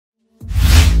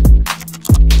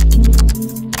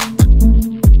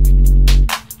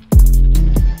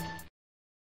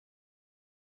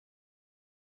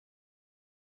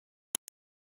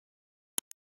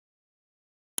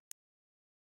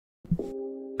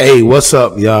Hey, what's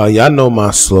up, y'all? Y'all know my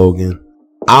slogan.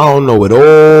 I don't know it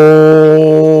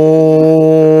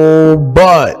all,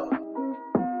 but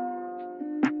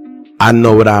I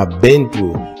know what I've been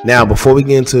through. Now, before we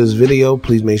get into this video,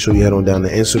 please make sure you head on down to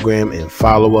Instagram and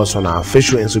follow us on our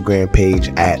official Instagram page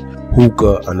at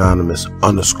hookah_anonymous_.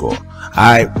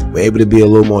 Alright, we're able to be a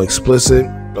little more explicit,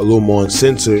 a little more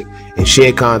uncensored, and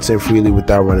share content freely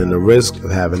without running the risk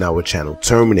of having our channel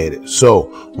terminated. So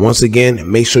once again,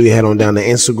 make sure you head on down to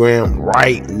Instagram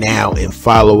right now and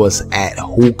follow us at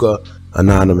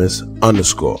hookah_anonymous_.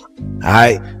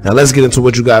 Alright, now let's get into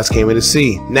what you guys came here to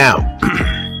see. Now,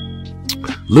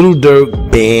 Lil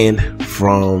Durk banned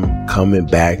from coming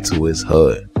back to his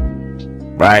hood,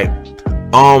 right?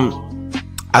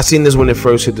 I seen this when it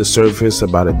first hit the surface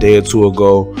about a day or two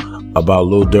ago, about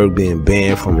Lil Durk being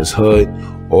banned from his hood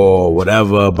or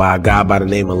whatever by a guy by the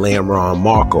name of Lamron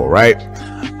Marco, right?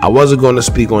 I wasn't going to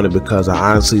speak on it because I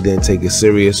honestly didn't take it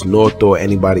serious, nor thought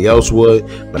anybody else would,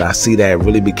 but I see that it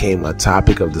really became a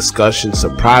topic of discussion,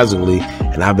 surprisingly,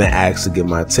 and I've been asked to give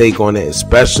my take on it,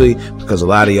 especially because a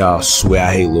lot of y'all swear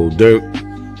I hate Lil Durk,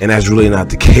 and that's really not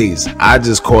the case. I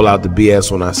just call out the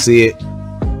BS when I see it,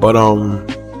 but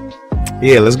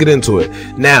yeah, let's get into it.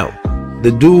 Now,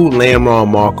 the dude Lamron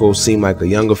Marco seemed like a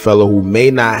younger fellow who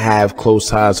may not have close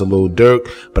ties to Lil Durk,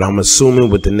 but I'm assuming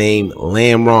with the name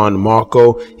Lamron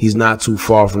Marco, he's not too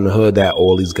far from the hood that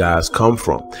all these guys come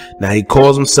from. Now, he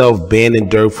calls himself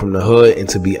banning Durk from the hood, and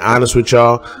to be honest with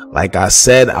y'all, like I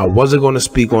said, I wasn't going to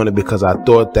speak on it because I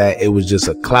thought that it was just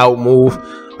a clout move.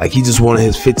 Like, he just wanted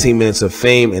his 15 minutes of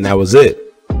fame, and that was it.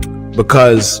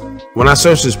 Because when I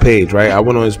searched his page, right, I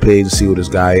went on his page to see who this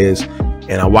guy is,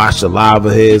 and I watched a live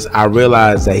of his. I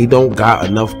realized that he don't got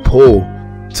enough pull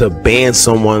to ban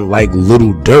someone like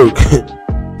Lil Durk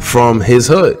from his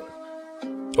hood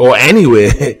or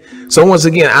anywhere. So once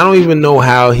again, I don't even know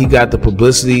how he got the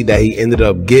publicity that he ended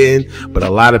up getting, but a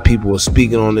lot of people were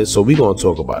speaking on it, so we're going to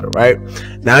talk about it, right?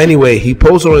 Now, anyway, he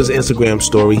posted on his Instagram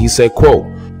story, he said, quote,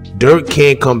 "Durk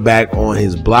can't come back on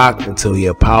his block until he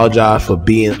apologized for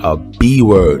being a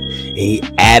B-word," and he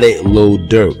added Lil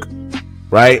Durk.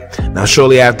 Right now,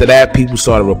 shortly after that, people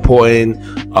started reporting,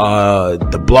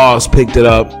 the blogs picked it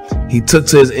up. He took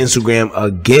to his Instagram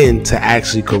again to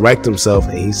actually correct himself,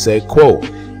 and he said, quote,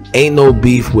 "Ain't no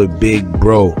beef with big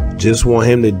bro, just want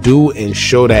him to do and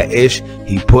show that ish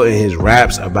he put in his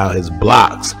raps about his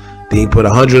blocks." Then he put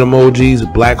 100 emojis,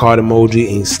 black heart emoji,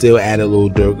 and he still added Lil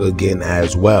Durk again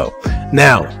as well.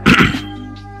 Now,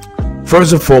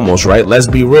 first and foremost, right, let's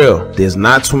be real, there's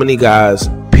not too many guys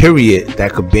period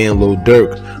that could ban Lil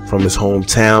Durk from his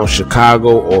hometown,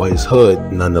 Chicago, or his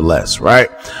hood nonetheless, right?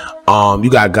 You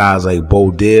got guys like Bo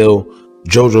Dill,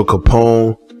 Jojo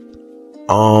Capone,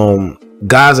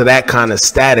 guys of that kind of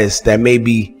status that may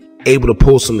be able to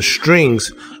pull some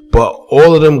strings, but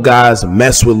all of them guys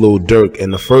mess with Lil Durk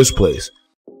in the first place.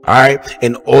 All right,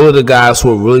 and all of the guys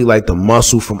who are really like the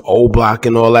muscle from Oblock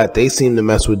and all that, they seem to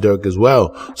mess with Durk as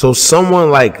well. So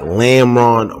someone like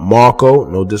Lamron Marco,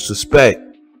 no disrespect,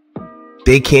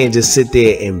 they can't just sit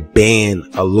there and ban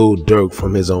a Lil Durk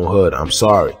from his own hood. I'm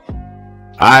sorry.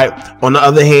 Alright. On the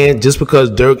other hand, just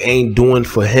because Durk ain't doing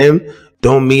for him,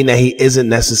 don't mean that he isn't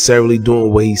necessarily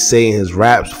doing what he's saying in his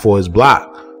raps for his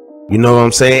block. You know what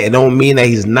I'm saying? It don't mean that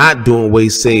he's not doing what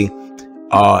he's saying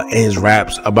in his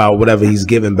raps about whatever he's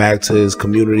giving back to his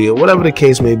community or whatever the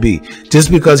case may be. Just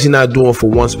because he's not doing for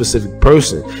one specific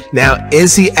person. Now,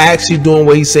 is he actually doing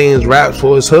what he's saying in his raps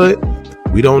for his hood?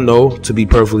 We don't know, to be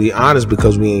perfectly honest,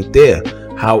 because we ain't there.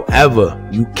 However,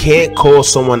 you can't call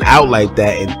someone out like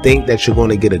that and think that you're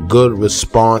going to get a good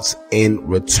response in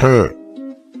return.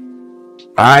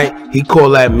 Alright? He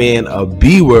called that man a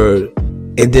B-word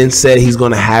and then said he's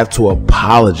going to have to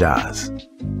apologize.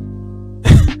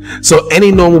 So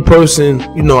any normal person,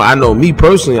 you know, I know me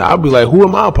personally, I'll be like, who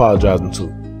am I apologizing to?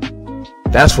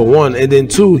 That's for one. And then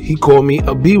two, he called me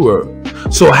a B-word.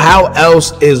 So how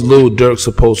else is Lil Durk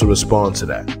supposed to respond to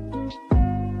that?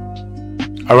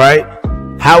 All right?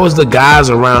 How is the guys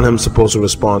around him supposed to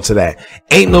respond to that?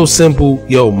 Ain't no simple,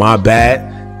 yo, my bad.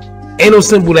 Ain't no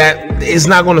simple that. It's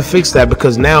not going to fix that,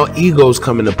 because now egos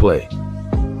come into play.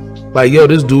 Like, yo,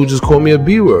 this dude just called me a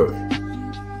B-word.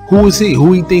 Who is he?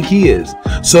 Who he think he is?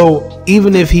 So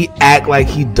even if he act like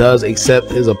he does accept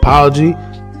his apology,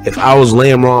 if I was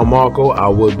Lamron Marco, I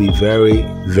would be very,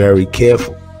 very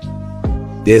careful.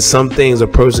 There's some things a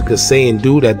person could say and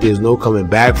do that there's no coming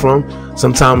back from.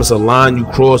 Sometimes it's a line you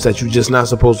cross that you're just not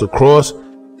supposed to cross.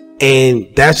 And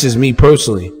that's just me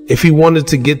personally. If he wanted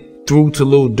to get through to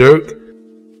Lil Durk,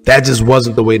 that just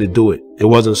wasn't the way to do it. It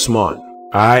wasn't smart. All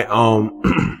right.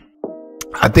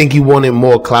 I think he wanted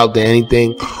more clout than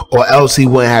anything, or else he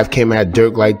wouldn't have came at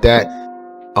Durk like that.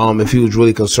 If he was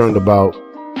really concerned about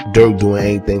Durk doing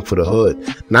anything for the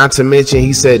hood. Not to mention,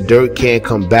 he said Durk can't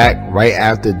come back right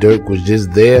after Durk was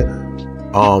just there.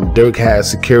 Durk had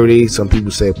security. Some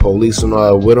people say police and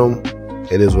all that with him.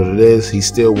 It is what it is. He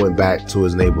still went back to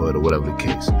his neighborhood or whatever the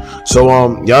case. So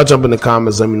y'all jump in the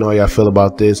comments. Let me know how y'all feel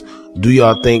about this. Do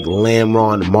y'all think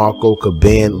Lamron Marco could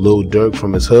ban Lil Durk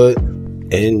from his hood?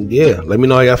 And yeah, let me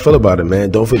know how y'all feel about it, man.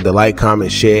 Don't forget to like,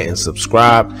 comment, share, and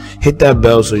subscribe. Hit that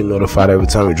bell so you're notified every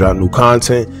time we drop new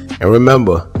content. And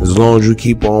remember, as long as you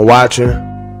keep on watching,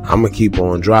 I'm going to keep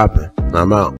on dropping.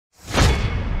 I'm out.